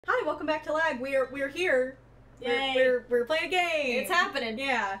Hi, welcome back to Lag. We're here. Yay. We're playing a game. It's happening.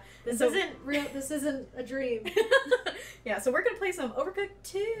 Yeah. This isn't real. This isn't a dream. Yeah. So we're gonna play some Overcooked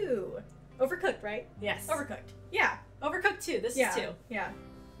 2. Overcooked, right? Yes. Overcooked. Yeah. Overcooked 2. This Yeah. is 2. Yeah.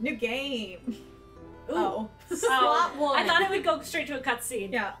 New game. Ooh. Oh. Slot one. I thought it would go straight to a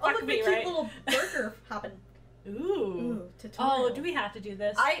cutscene. Yeah. Oh, Fuck look, me, the cute right? little burger hopping. Ooh. Tutorial. Oh, do we have to do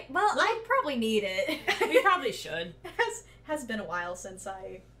this? I probably need it. We probably should. Has been a while since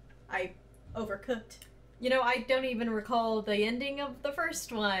I overcooked. You know, I don't even recall the ending of the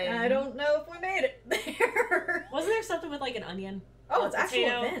first one. I don't know if we made it there. Wasn't there something with like an onion? Oh, it's actual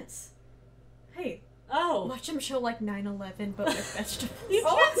potato? events. Hey. Oh. Watch them show like 9/11, but with vegetables. You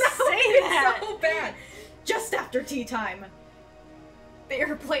Oh, can't no, say it's that. so bad. Just after tea time. The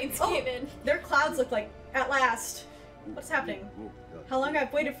airplanes came in. Their clouds look like, at last. What's happening? How long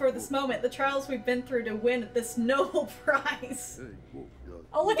I've waited for this moment, the trials we've been through to win this noble prize.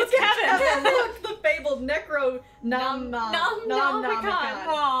 Oh, look, it's Look at Kevin. Look, the fabled Necro Nomicon.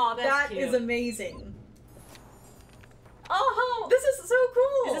 Oh, that's That cute. is amazing. Oh, This is so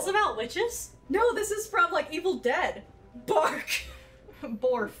cool. Is this about witches? No, this is from, like, Evil Dead. Bark.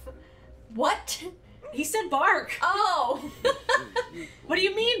 Borf. what? He said bark. Oh. What do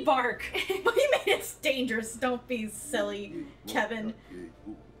you mean bark? What do you mean it's dangerous? Don't be silly, Kevin.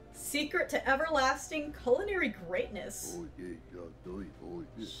 Secret to everlasting culinary greatness.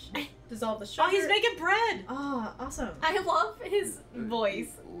 Dissolve the sugar. Oh, he's making bread. Ah, awesome. I love his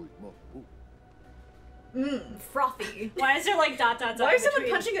voice. Mmm. Frothy. Why is there like dot dot dot? Why is in someone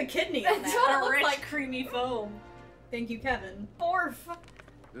between? punching a kidney on That's that? what it A looks rich, like. creamy foam. Thank you, Kevin. Borf.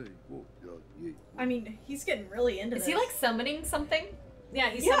 I mean, he's getting really into Is this. he like summoning something? Yeah,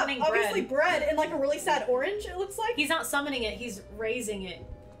 he's yeah, summoning obviously bread. bread in like a really sad orange, it looks like. He's not summoning it, he's raising it.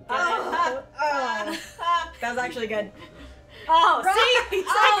 Oh, that was actually good. Oh, Right. see?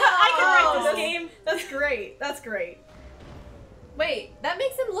 I can write Oh, this game. That's great. That's great. Wait, that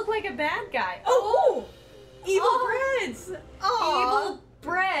makes him look like a bad guy. Oh! Evil Oh. breads! Aw. Evil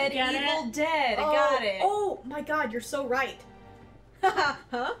bread, Get it? evil dead. I Oh, got it. Oh my god, you're so right.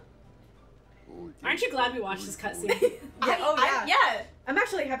 Huh? Aren't you glad we watched this cutscene? Yeah. I'm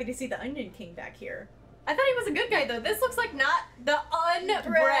actually happy to see the Onion King back here. I thought he was a good guy though. This looks like not the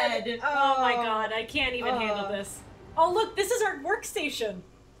unbread. Oh my god, I can't even handle this. Oh look, this is our workstation.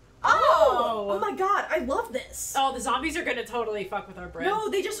 Oh my god, I love this. Oh, the zombies are gonna totally fuck with our bread. No,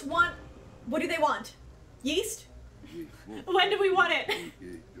 they just want. What do they want? Yeast? When do we want it?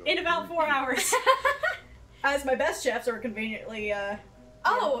 In about 4 hours. As my best chefs are conveniently,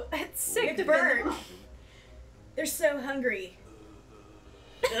 Oh, it's we have sick to burn. burn. They're so hungry.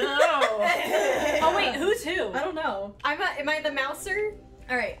 Oh. Oh wait, who's who? I don't know. Am I the mouser?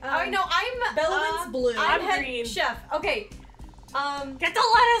 Alright. Oh no, I'm Belawyn's blue. I'm I'm head green. chef. Okay. Get the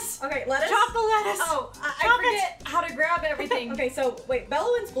lettuce! Okay, lettuce. Chop the lettuce! Oh, I Chop forget how to grab everything. Okay, so wait,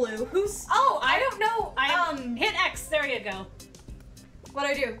 Belawyn's blue. Who's? Oh, I don't know. Hit X, there you go. What do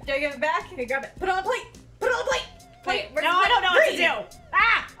I do? Do I give it back? Okay, grab it. Put it on a plate. Put it on a plate. Wait, where's No, the I don't know Green. what to do.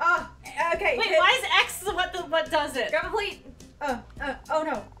 Ah! Okay. Wait, hit- why is X what does it? Grab a plate. Oh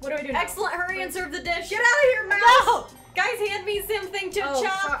no. What do I do now? Excellent. Hurry and serve the dish. Get out of here, mouse. No! Guys, hand me something to Oh,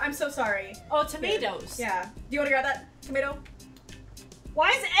 chop. I'm so sorry. Oh, tomatoes. Yeah. Do you want to grab that tomato?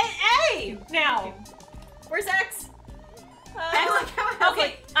 Why is A now? Where's X? I like how it has, Okay,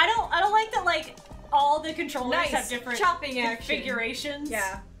 like- I don't like that like all the controllers Nice have different chopping action. configurations.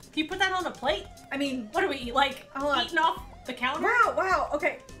 Yeah. Can you put that on a plate? I mean, What do we eat? Like Hold on. eating off the counter? wow.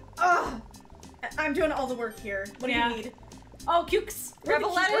 Okay. Ugh. I'm doing all the work here. What do Yeah. you need? Oh, cukes. Grab a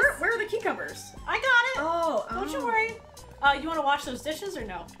lettuce. Where are the cucumbers? I got it. Oh. Don't you worry. You want to wash those dishes or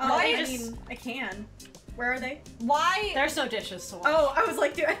no? Oh, Why I is- mean, I can. Where are they? Why? There's no dishes to wash. Oh, I was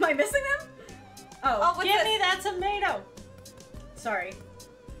like, am I missing them? Oh, Oh, what's Give this? me that tomato. sorry.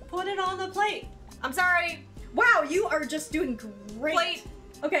 Put it on the plate. I'm sorry. Wow, you are just doing great. Plate.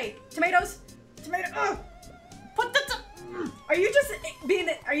 Okay, tomatoes. Tomato. Ugh. Put the.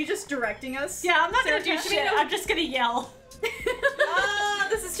 Are you just directing us? Yeah, I'm not gonna do Saracatt, shit. tomato? I'm just gonna yell.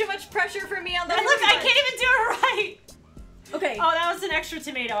 This is too much pressure for me on the. And look, I can't even do it right. Okay. Oh, that was an extra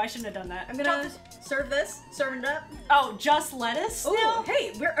tomato. I shouldn't have done that. I'm gonna serve this. Serve it up. Oh, just lettuce? Oh, now?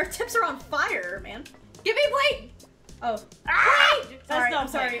 hey, our tips are on fire, man. Give me a plate. Oh, Ah! That's sorry. no I'm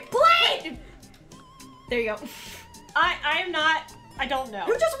sorry. Plate. There you go. I am not. I don't know.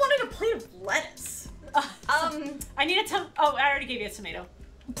 Who just wanted a plate of lettuce? I need a oh, I already gave you a tomato.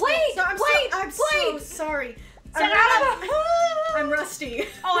 Plate. So I'm plate. so plate. sorry. I'm rusty.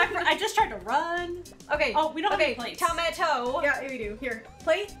 Oh, I just tried to run. Okay. Oh, we don't have any plates. Tomato. Yeah, we do. Here,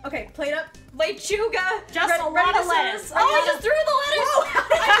 plate. Okay, plate up. Lechuga. Just a lot of lettuce. Oh, I just threw the lettuce. Whoa!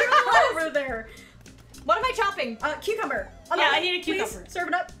 I threw the lettuce over there. What am I chopping? Cucumber. Yeah, I need a cucumber. Please, serve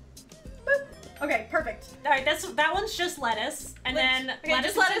it up. Boop. Okay, perfect. All right, that one's just lettuce, and then Okay,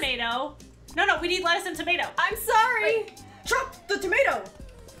 lettuce just and lettuce. tomato. No, we need lettuce and tomato. I'm sorry. Wait. Chop the tomato.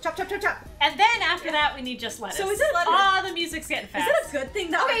 Chop, chop, chop, chop. And then after that, we need just lettuce. So is it lettuce? Oh, the music's getting fast. Is it a good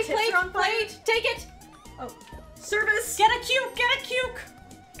thing that Okay, our tips plate, are on fire? plate. Take it. Oh, service. Get a cuke. Get a cuke.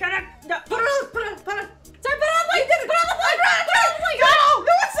 Get a. No. Put it on. Put it on. Put it on. Sorry, put it on the plate. Put it on the plate. Put it on the plate. No!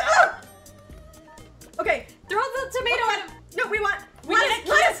 No, it's Okay. Throw the tomato at him. No, we want We need a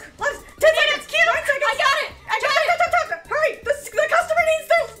lettuce. cuke. Lettuce. 10 seconds. 9 seconds. I got it. I got it. Chop. Hurry! The customer needs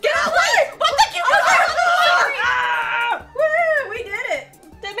to get out. Wait! What the Sorry. Ah! Woo! We did it.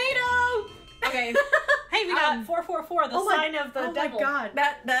 Tomato. Okay. Hey, we got 444, the sign of the devil. Oh my god.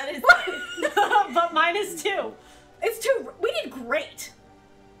 That is. But mine is 2. It's too. We did great.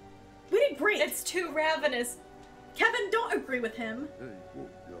 We did great. It's too ravenous. Kevin, don't agree with him.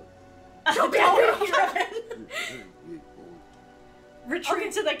 Don't Kevin.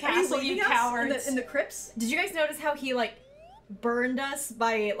 Retreat to the castle, Are you leaving us cowards. in the crypts? Did you guys notice how he like burned us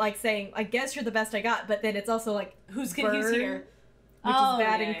by like saying, "I guess you're the best I got," but then it's also like Who's burn, here? which Oh, is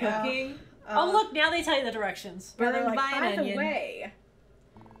bad yeah, in yeah. cooking. Oh, look, now they tell you the directions. They're Burned like, by an by the onion. way,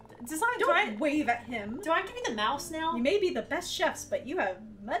 Design, don't wave at him. do I give you the mouse now? You may be the best chefs, but you have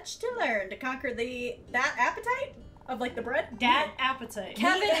much to learn to conquer that appetite of like the bread. Dat appetite.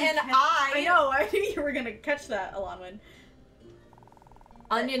 Kevin and I know. I knew you were gonna catch that, Alonwyn.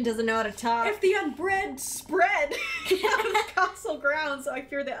 Onion doesn't know how to talk. If the unbread spread out of castle grounds, I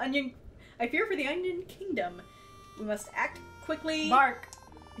fear for the onion kingdom. We must act quickly. Mark.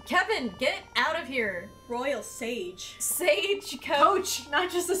 Kevin, get out of here. Royal sage. Sage Coach,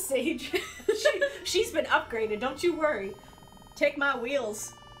 not just a sage. She's been upgraded, don't you worry. Take my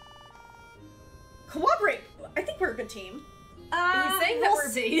wheels. Cooperate. I think we're a good team. He's saying that we'll we're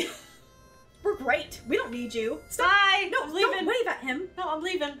see. We're great. We don't need you. Stop. Bye. No, I'm leaving. don't wave at him. No, I'm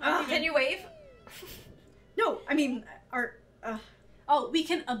leaving. Can you wave? No, I mean, our Oh, we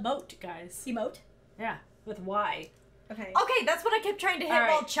can emote, guys. emote. Yeah, with Y. Okay. Okay, that's what I kept trying to hit All right.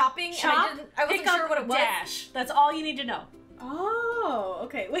 while chopping. Chop, and I wasn't pick up, sure what it was. dash. That's all you need to know. Oh,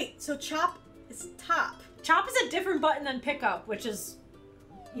 okay. Wait, so chop is top. Chop is a different button than pick up, which is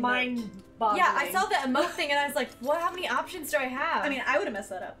mind-boggling. Yeah, I saw the emote thing and I was like, what? How many options do I have? I mean, I would have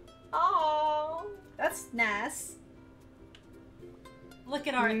messed that up. oh. That's nice. Look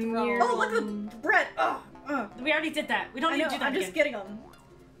at our Mm, throw. you're- Oh, look at the bread. Oh, We already did that. We don't I need know. to do that I'm just again. getting them.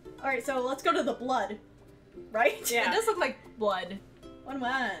 All right, so let's go to the blood. Right? Yeah. It does look like blood.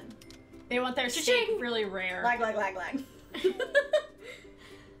 1-1. They want their Cha-ching. steak really rare. Lag.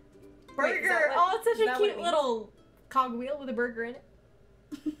 Burger. Wait, is that what- Oh, it's is such a that what it cute means? little cogwheel with a burger in it.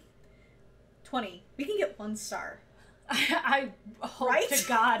 20. We can get 1 star. I hope Right? to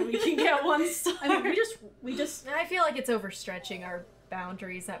God we can get 1 star. I mean, we just. I feel like it's overstretching our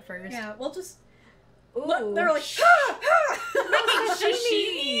boundaries at first. Yeah, we'll just. Ooh. Look, they're like. Making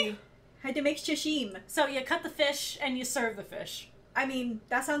sashimi. Had to make sashimi. So you cut the fish and you serve the fish. I mean,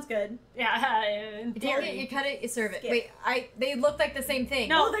 that sounds good. Yeah, in Damn it, theory. you cut it, you serve it. Skip. Wait, they look like the same thing.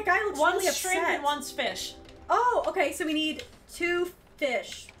 No, Oh, that guy looks one's really shrimp upset. and one's fish. Oh, okay, so we need 2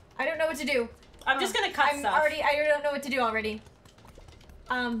 fish. I don't know what to do. I'm just gonna cut I stuff. don't know what to do already.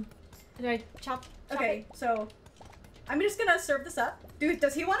 Do I chop Okay, so I'm just gonna serve this up.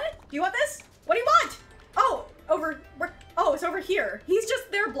 Does he want it? Do you want this? What do you want? Oh, oh, it's over here. He's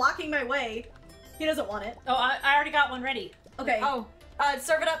just there blocking my way. He doesn't want it. Oh, I already got one ready. Okay. Oh,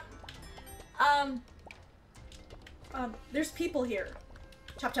 serve it up. There's people here.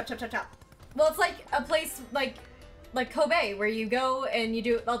 Chop, chop, chop, chop, chop. Well, it's like a place like Kobe where you go and you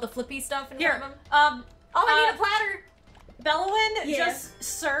do all the flippy stuff in Here, front of them. Oh, I need a platter. Belawyn, Yeah. just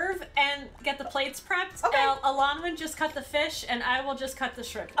serve and get the plates prepped. Okay. Alonwyn, just cut the fish, and I will just cut the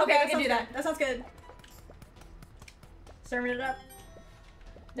shrimp. Okay, I can sounds do that. good. That sounds good. Serving it up.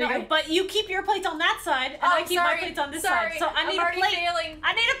 No, There you go. but you keep your plates on that side, and Oh, I keep my plates on this sorry. side. So I need I'm a already plate. failing.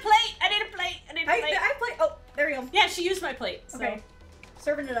 I need a plate. I need a plate. I need a plate. I play. Oh, there you go. Yeah, she used my plate. So. Okay.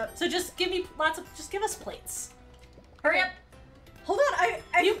 Serving it up. So just give me just give us plates. Hurry up. Hold on.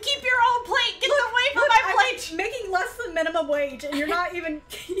 I You keep your own plate. Get away from my I'm plate. making less than minimum wage, and you're not even.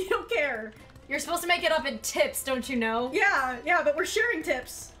 You don't care. You're supposed to make it up in tips, don't you know? Yeah, but we're sharing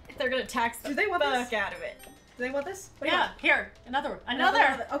tips. They're gonna tax the Do they want fuck this? out of it. Do they want this? What do you Yeah, want? here, another one.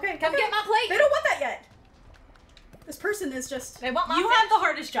 Another. Okay, Come okay. get my plate. They don't want that yet. This person is just. They want my You fish. have the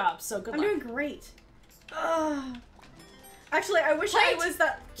hardest job, so good I'm luck. doing great. Actually, I wish I Plate. was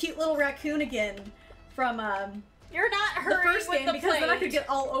that cute little raccoon again from You're not the hurrying first with game the because then I plate. could get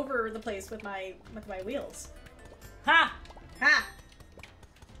all over the place with my wheels. Ha! Ha!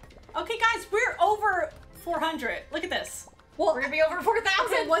 Okay, guys, we're over 400. Look at this. Well, We're gonna be over 4,000.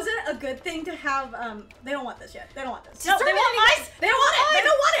 okay, was it a good thing to have? They don't want this yet. They don't want this. No, they want mine. They don't want it. They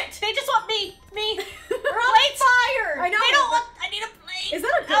don't want it. They just want me. We're on fire. I know. They don't want. I need a plate. Is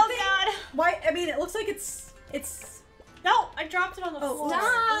that a good Oh thing? God. Why? I mean, it looks like it's. No, I dropped it on the Oh, floor.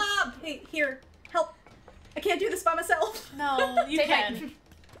 Stop. Hey, here, help! I can't do this by myself. No, you Take can. mine.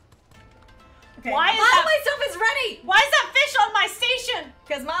 Okay. Why is All that? my stuff is ready. Why is that fish on my station?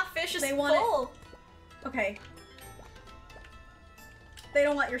 Because my fish is They want it. full. Okay. They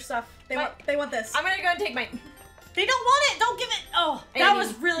don't want your stuff. They want this. I'm gonna go and take mine. They don't want it. Don't give it. Oh, that Amy.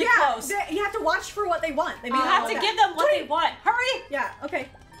 was really yeah, close. you have to watch for what they want. They may You not have want to that. give them what they want. Hurry! Yeah. Okay.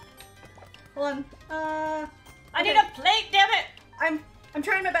 Hold on. I need Okay. a plate. Damn it! I'm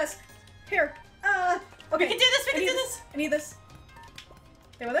trying my best. Here. Okay. We can do this. We I can need do this. I need this.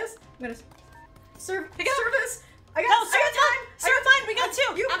 Okay, with this, I'm gonna serve Pick it up. this. I got No, I got serve time. mine. Serve mine. We got two.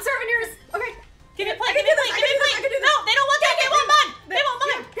 You. I'm serving yours. Okay. Give me a plate. I Give me a can do plate. this, Give me a I plate. can do this. No, they don't want that. They want mine. They want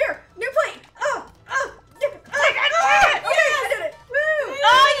mine. Here, new plate. Take it. Okay, I did it. Woo.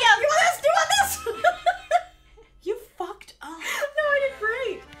 Oh, yeah. You want this? Do you want this? You fucked up. No, I did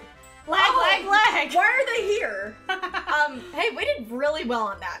great. Lag. Why are they here? Hey, we did really well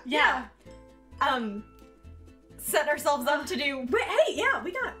on that. Yeah. Set ourselves up to do. But hey, yeah,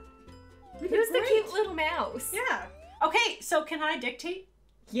 we did Who's the great. cute little mouse? Yeah. Okay, so can I dictate?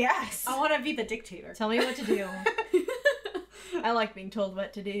 Yes. I want to be the dictator. Tell me what to do. I like being told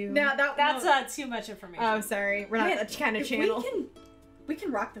what to do. Now That's too much information. Oh, sorry. We're not Man, that kind of if channel. We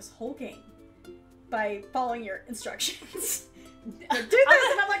can rock this whole game by following your instructions. Like, do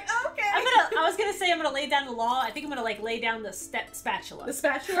this, and I'm like, okay. I was gonna say I'm gonna lay down the law. I think I'm gonna like lay down the spatula. The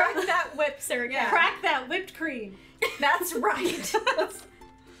spatula. Crack that whip, Saracatt. Yeah. Crack that whipped cream. That's right.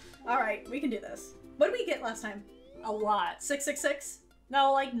 All right, we can do this. What did we get last time? A lot. 666.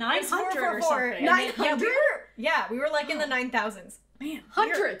 No, like It's 900 or 444. something. Nine- Yeah, 900? we were like in the 9,000s. Man,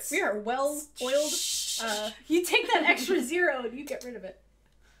 Hundreds. We are well oiled. You take that extra zero and you get rid of it.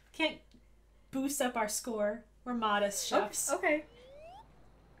 Can't boost up our score. We're modest chefs. Okay.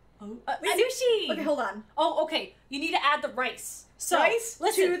 Oh, Sushi. Okay, hold on. oh, okay. You need to add the rice. So, Rice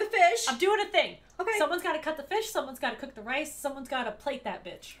listen, to the fish. I'm doing a thing. Okay. Someone's got to cut the fish. Someone's got to cook the rice. Someone's got to plate that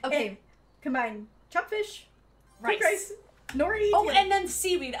bitch. Okay. And combine chopped fish, Rice. cooked rice, nori. Oh, and then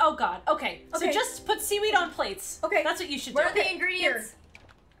seaweed. Oh, God. Okay. So Okay. just put seaweed on plates. Okay. That's what you should do. Where are the Okay, ingredients?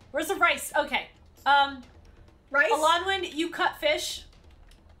 Where's the rice? Okay. rice. Alonwyn, you cut fish,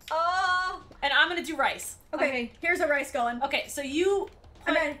 Oh. and I'm gonna do rice. Okay. Okay. Here's the rice going. Okay, so you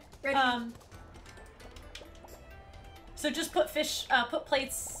I'm put, ready. so just put fish, put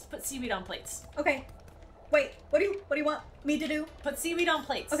plates, put seaweed on plates. Okay. Wait. What do you want me to do? Put seaweed on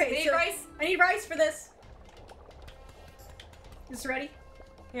plates. Okay. We need so rice? I need rice for this. Is this ready?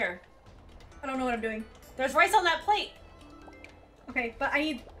 Here. I don't know what I'm doing. There's rice on that plate. Okay, but I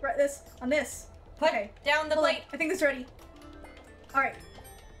need this on this. Put Okay. down the Hold on. plate. I think this is ready. All right.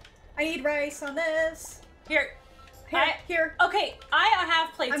 I need rice on this. Here. Here. Here. Okay, I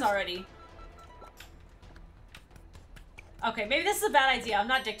have plates I'm- already. Okay, maybe this is a bad idea. I'm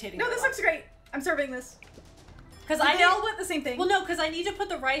not dictating. No, this looks great. I'm serving this. because They I need. all want the same thing. Well, no, because I need to put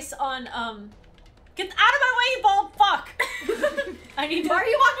the rice on. Get out of my way, you bald fuck! I need to. Why are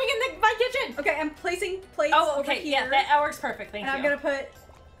you walking in my kitchen? Okay, I'm placing plates Oh, over okay, here. yeah, that works perfect. Thank and you. I'm gonna put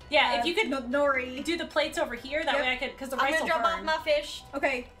Yeah, if you could nori. do the plates over here, that Yep. way I could, because the I'm rice gonna will drop burn. off my fish.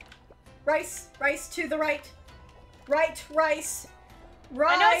 Okay. Rice to the right. Rice.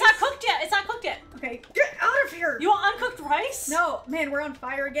 I know it's not cooked yet. It's not cooked yet. Okay, get out of here. You want uncooked rice? No, man, we're on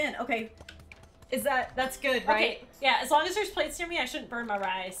fire again. Okay, That's good, right? Okay. Yeah, as long as there's plates near me, I shouldn't burn my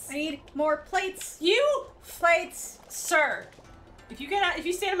rice. I need more plates. You, Plates. sir, if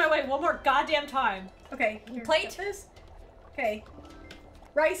you stand in my way one more goddamn time. Okay. Here, Plate. get this. Okay.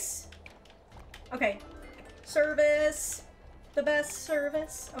 Rice. Okay. Service. The best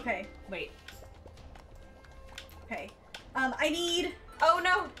service. Okay. Wait. Okay. I need. Oh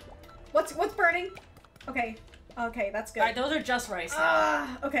no. What's burning? Okay. Okay, that's good. All right, those are just rice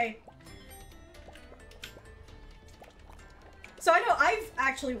now. Okay. So I know I've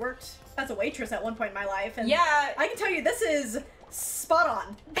actually worked as a waitress at one point in my life, and Yeah, I can tell you this is spot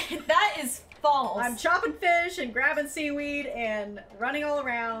on. that is false. I'm chopping fish and grabbing seaweed and running all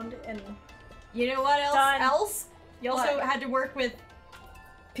around, and You know what else? Done. You also What? had to work with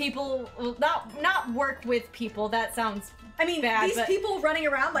people, well, not work with people. That sounds I mean, bad, these but people running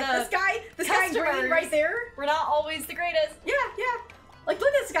around, like this guy in green customers- right there. we're not always the greatest. Yeah, yeah. Like,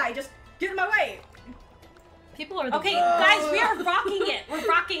 look at this guy, just get in my way. People are the Okay, guys, we are rocking it. We're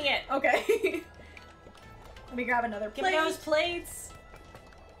rocking it. Okay. Let me grab another Give me those plate. plates.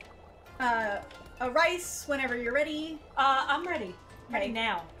 A rice whenever you're ready. I'm ready. Ready Okay.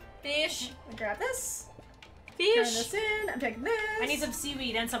 now. fish. I grab this. Turn Fish. this in. I'm taking this. I need some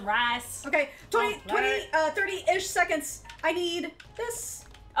seaweed and some rice. Okay, 20, Oh, 30-ish seconds. I need this.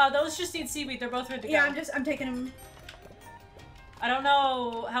 Those just need seaweed. They're both ready to Yeah, go. I'm taking them. I don't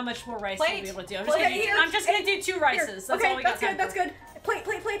know how much more rice Plate. we'll be able to do. Plate. I'm just gonna do 2 rices. That's okay, all we got that's good. time That's for. good. Plate.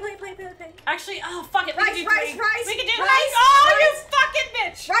 Actually, oh fuck it. We Rice, can do rice, 3. rice, We can do rice, rice. Oh, rice. you fucking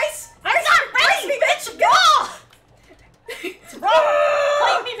bitch! Rice. I'm Rice. not ready. Rice me, bitch. Go. It's wrong.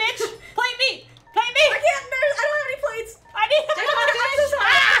 Plate me, bitch. Plate me. Plate me. I can't. I don't have any plates. I need I'm so sorry.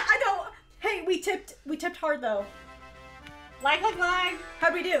 Ah! I don't. Hey, we tipped hard though. Like.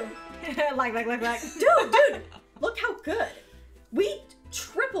 How'd we do? like. Dude, look how good. We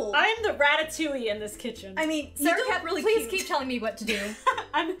tripled. I'm the ratatouille in this kitchen. I mean, you Saracatt, look really please cute. keep telling me what to do.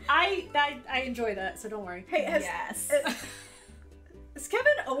 I enjoy that, so don't worry. Hey, Yes. has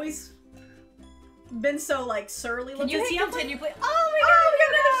Kevin always been so like surly Can looking? you Does hit he have, continue, please? Oh Oh my god, we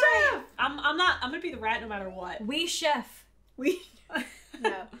got another chef! I'm gonna be the rat no matter what. We chef. We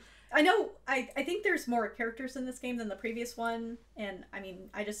no. I know I think there's more characters in this game than the previous one, and I mean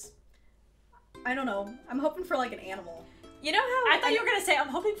I don't know. I'm hoping for like an animal. You know how I thought you were gonna say I'm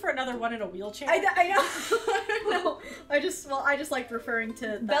hoping for another one in a wheelchair. I know. No. I just like referring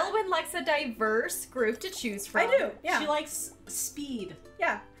to that. Belawyn likes a diverse group to choose from. I do. Yeah. She likes speed.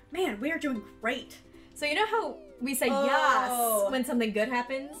 Yeah. Man, we are doing great. So you know how we say Oh. yes when something good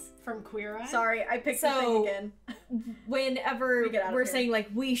happens? From Queer Eye. Sorry, I picked the thing again. Whenever We get out of we're here. saying like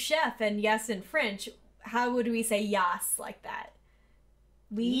we chef and yes in French, how would we say yes like that?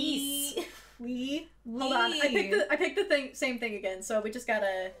 We. Hold on. I picked the same thing again. So we just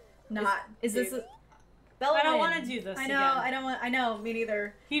gotta not. Is do- this a... I don't Belawyn. want to do this I know. again. I don't want. I know. Me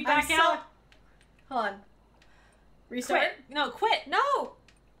neither. Can you I'm back out? Hold on. Restart. Quit. No, quit. No!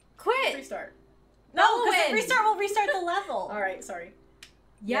 Quit! Restart. No, because Belawyn. restart will restart the level. All right. Sorry.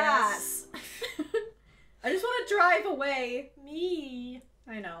 Yes. I just want to drive away. Me.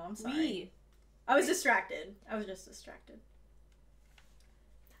 I know. I'm sorry. We. I was distracted. I was just distracted.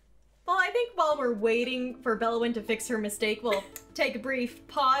 Well, I think while we're waiting for Belawyn to fix her mistake, we'll take a brief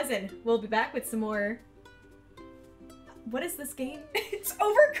pause and we'll be back with some more... What is this game? It's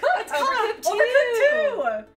Overcooked. Overcooked Overcooked 2.